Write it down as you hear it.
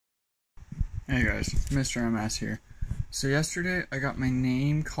Hey guys, Mr. MS here. So yesterday I got my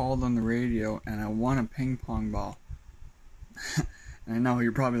name called on the radio and I won a ping pong ball. And I know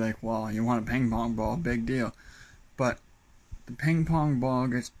you're probably like, well, you won a ping pong ball, big deal. But the ping pong ball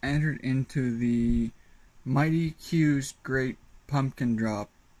gets entered into the Mighty Q's Great Pumpkin Drop,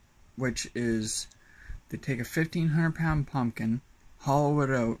 which is they take a 1,500-pound pumpkin, hollow it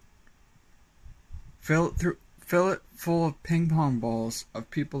out, fill it full of ping pong balls of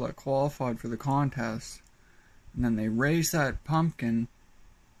people that qualified for the contest, and then they raise that pumpkin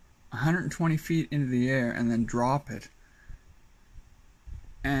 120 feet into the air and then drop it.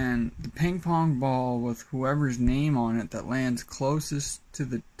 And the ping pong ball with whoever's name on it that lands closest to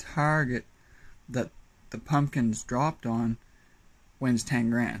the target that the pumpkin's dropped on wins 10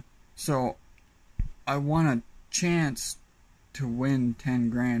 grand. So I won a chance to win 10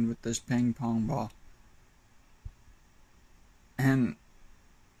 grand with this ping pong ball. And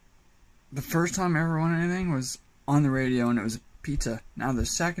the first time I ever won anything was on the radio, and it was a pizza. Now the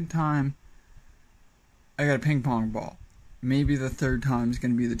second time, I got a ping pong ball. Maybe the third time is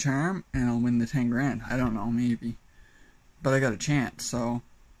going to be the charm, and I'll win the 10 grand. I don't know, maybe. But I got a chance, so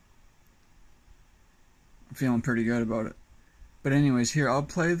I'm feeling pretty good about it. But anyways, here, I'll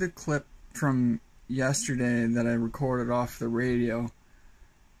play the clip from yesterday that I recorded off the radio.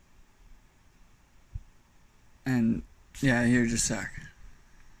 And yeah, here's a sec.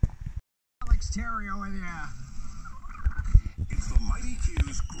 Alex Terry over there. It's the Mighty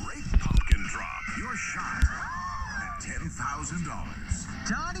Q's Great Pumpkin Drop. Your shot at $10,000.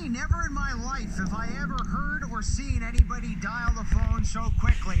 Donnie, never in my life have I ever heard or seen anybody dial the phone so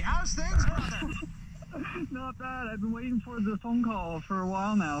quickly. How's things, brother? Not bad. I've been waiting for the phone call for a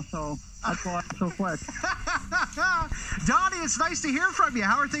while now, so that's why it's so quick. Donnie, it's nice to hear from you.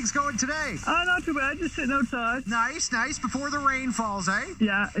 How are things going today? Not too bad. Just sitting outside. Nice, nice. Before the rain falls, eh?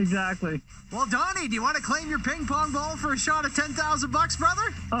 Yeah, exactly. Well, Donnie, do you want to claim your ping pong ball for a shot at $10,000, brother?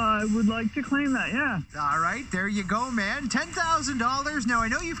 I would like to claim that, yeah. All right, there you go, man. $10,000. Now, I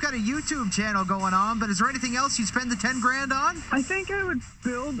know you've got a YouTube channel going on, but is there anything else you'd spend the 10 grand on? I think I would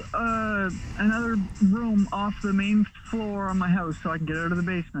build another room off the main floor on my house so I can get out of the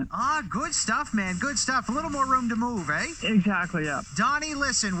basement. Ah, good stuff, man. Good stuff. A little more room to move, eh? Exactly, yeah. Donnie,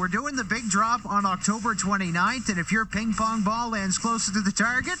 listen, we're doing the big drop on October 29th, and if your ping pong ball lands closer to the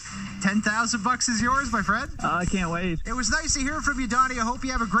target, $10,000 is yours, my friend. I can't wait. It was nice to hear from you, Donnie. I hope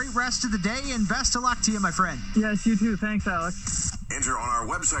you have a great rest of the day, and best of luck to you, my friend. Yes, you too. Thanks, Alex. Enter on our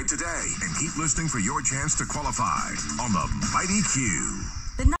website today and keep listening for your chance to qualify on the Mighty Q.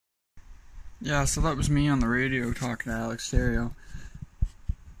 Yeah, so that was me on the radio talking to Alex Stereo.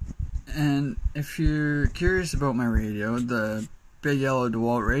 And if you're curious about my radio, the big yellow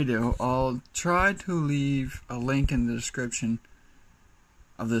DEWALT radio, I'll try to leave a link in the description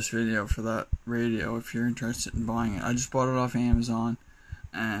of this video for that radio if you're interested in buying it. I just bought it off Amazon,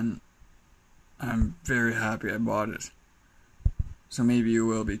 and I'm very happy I bought it. So maybe you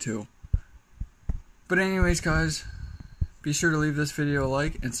will be too. But anyways, guys, be sure to leave this video a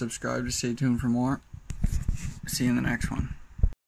like and subscribe to stay tuned for more. See you in the next one.